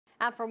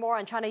And for more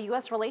on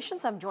China-U.S.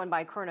 relations, I'm joined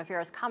by current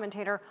affairs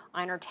commentator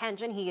Einar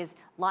Tangen. He is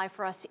live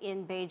for us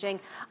in Beijing.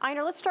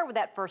 Einar, let's start with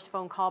that first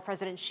phone call.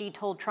 President Xi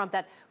told Trump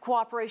that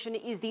cooperation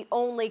is the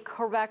only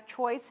correct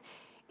choice.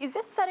 Is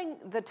this setting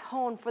the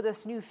tone for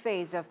this new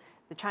phase of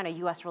the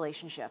China-U.S.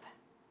 relationship?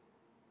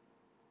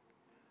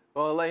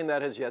 Well, Elaine,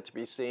 that has yet to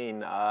be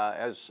seen.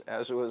 As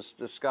it was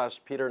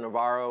discussed, Peter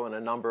Navarro and a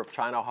number of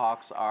China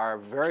hawks are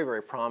very,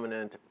 very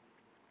prominent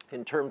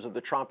in terms of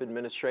the Trump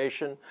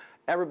administration.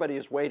 Everybody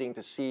is waiting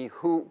to see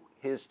who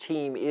his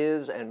team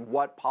is and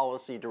what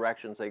policy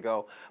directions they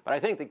go. But I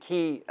think the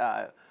key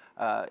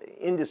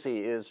indice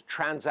is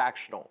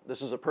transactional.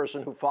 This is a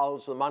person who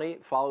follows the money,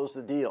 follows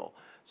the deal.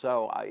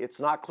 So it's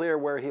not clear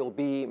where he'll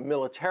be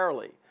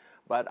militarily.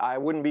 But I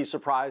wouldn't be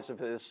surprised if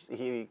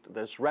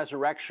this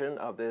resurrection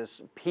of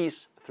this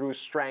peace through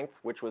strength,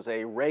 which was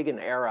a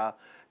Reagan-era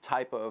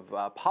type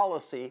of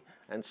policy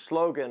and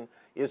slogan,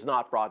 is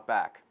not brought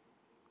back.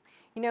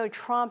 You know,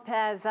 Trump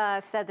has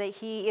said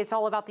that it's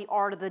all about the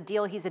art of the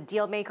deal. He's a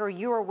deal maker.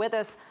 You were with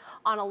us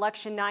on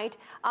election night.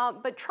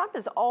 But Trump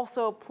has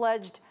also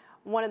pledged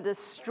one of the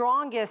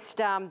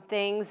strongest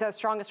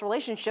strongest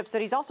relationships,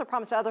 that he's also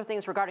promised other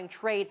things regarding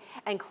trade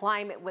and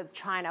climate with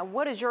China.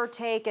 What is your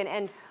take,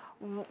 and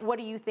what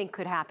do you think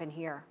could happen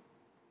here?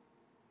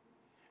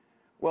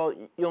 Well,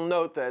 you'll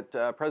note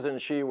that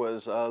President Xi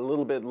was a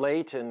little bit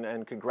late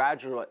in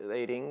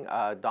congratulating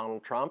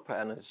Donald Trump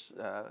and his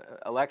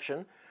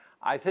election.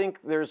 I think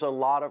there's a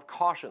lot of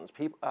cautions.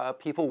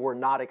 People were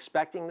not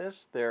expecting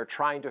this. They're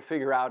trying to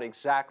figure out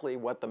exactly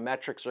what the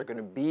metrics are going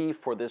to be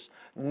for this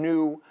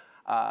new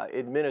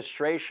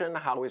administration,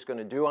 how he's going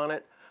to do on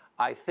it.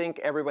 I think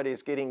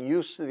everybody's getting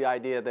used to the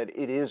idea that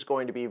it is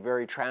going to be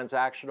very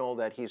transactional,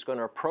 that he's going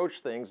to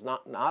approach things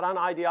not on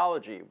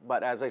ideology,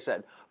 but as I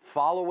said,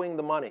 following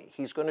the money.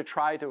 He's going to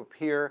try to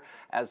appear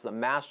as the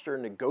master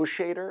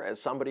negotiator, as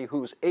somebody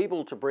who's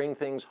able to bring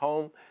things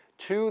home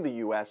to the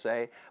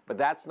USA, but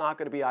that's not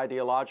going to be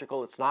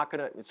ideological. It's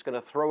going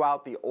to throw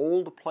out the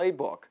old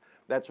playbook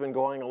that's been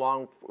going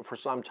along for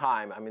some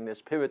time. I mean,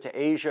 this pivot to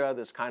Asia,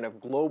 this kind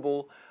of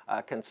global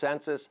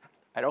consensus.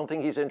 I don't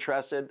think he's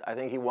interested. I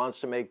think he wants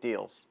to make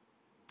deals.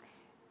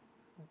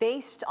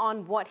 Based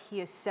on what he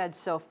has said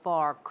so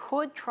far,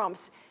 could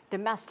Trump's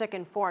domestic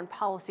and foreign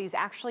policies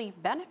actually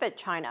benefit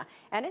China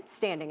and its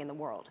standing in the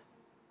world?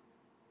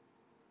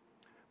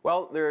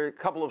 Well, there are a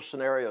couple of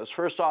scenarios.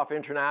 First off,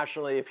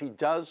 internationally, if he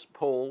does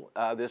pull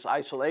this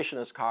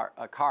isolationist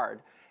card,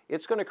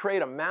 it's going to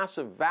create a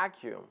massive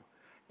vacuum.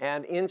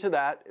 And into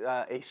that,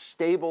 a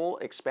stable,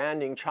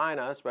 expanding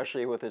China,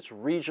 especially with its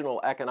regional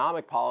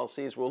economic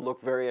policies, will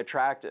look very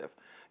attractive.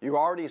 You've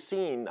already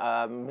seen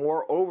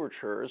more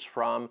overtures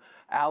from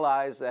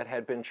allies that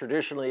had been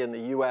traditionally in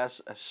the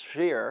U.S.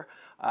 sphere.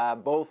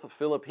 Both the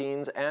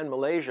Philippines and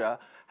Malaysia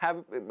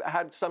have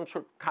had some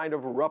sort of kind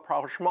of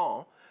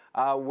rapprochement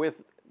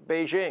with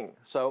Beijing.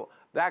 So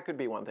that could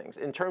be one thing.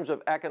 In terms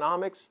of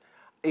economics,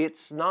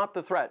 it's not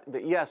the threat.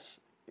 Yes,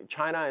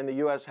 China and the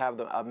U.S. have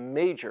a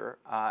major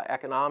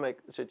economic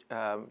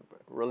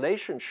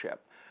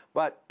relationship,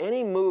 but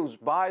any moves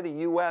by the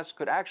U.S.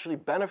 could actually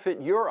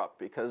benefit Europe,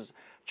 because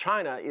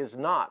China is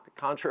not,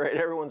 contrary to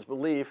everyone's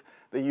belief,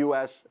 the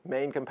U.S.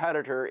 main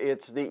competitor.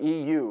 It's the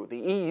EU. The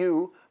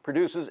EU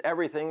produces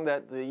everything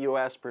that the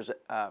U.S.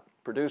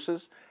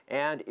 produces,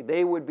 and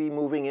they would be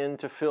moving in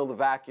to fill the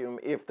vacuum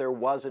if there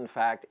was, in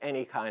fact,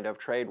 any kind of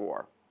trade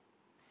war.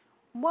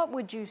 What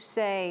would you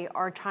say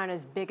are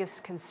China's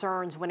biggest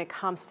concerns when it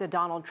comes to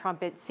Donald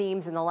Trump? It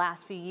seems in the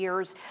last few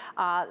years,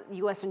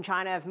 U.S. and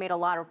China have made a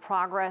lot of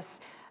progress,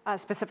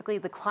 specifically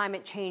the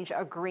climate change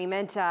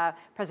agreement.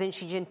 President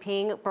Xi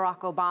Jinping, Barack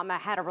Obama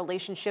had a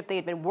relationship. They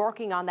had been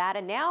working on that,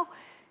 and now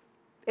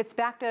it's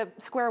back to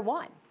square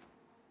one.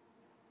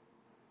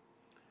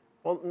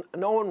 Well,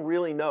 no one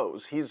really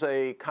knows. He's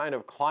a kind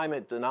of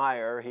climate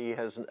denier. He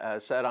has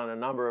said on a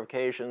number of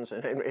occasions,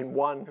 and in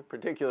one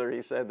particular,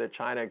 he said that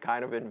China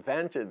kind of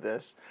invented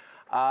this.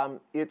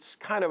 It's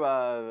kind of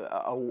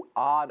a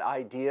odd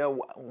idea.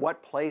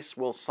 What place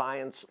will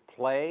science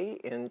play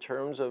in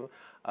terms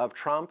of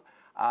Trump?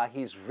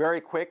 He's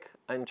very quick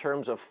in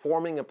terms of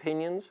forming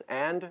opinions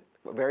and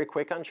very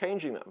quick on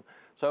changing them.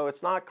 So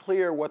it's not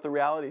clear what the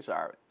realities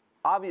are.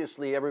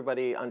 Obviously,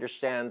 everybody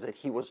understands that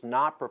he was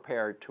not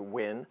prepared to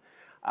win.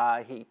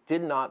 He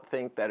did not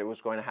think that it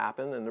was going to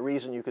happen, and the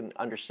reason you can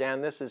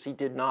understand this is he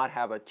did not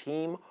have a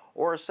team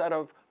or a set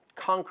of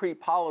concrete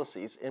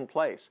policies in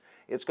place.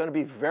 It's going to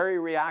be very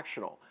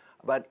reactional,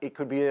 but it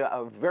could be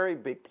a very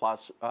big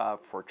plus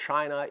for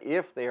China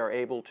if they are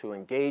able to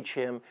engage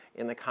him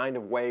in the kind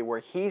of way where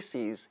he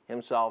sees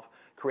himself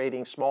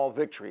creating small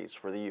victories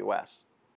for the U.S.